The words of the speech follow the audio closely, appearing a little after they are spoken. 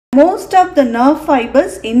Most of the nerve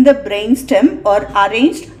fibers in the brainstem are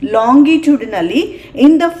arranged longitudinally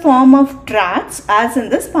in the form of tracts as in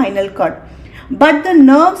the spinal cord. But the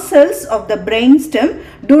nerve cells of the brainstem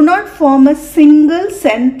do not form a single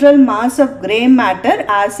central mass of grey matter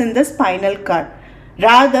as in the spinal cord.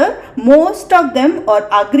 Rather, most of them are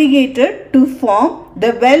aggregated to form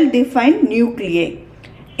the well-defined nuclei.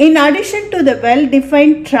 In addition to the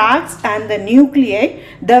well-defined tracts and the nuclei,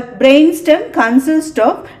 the brainstem consists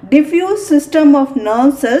of diffuse system of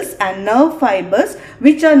nerve cells and nerve fibers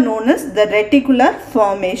which are known as the reticular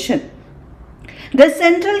formation. The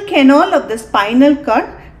central canal of the spinal cord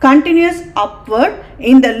continues upward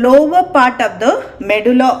in the lower part of the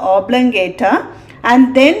medulla oblongata,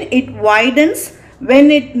 and then it widens when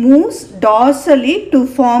it moves dorsally to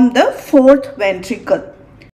form the fourth ventricle.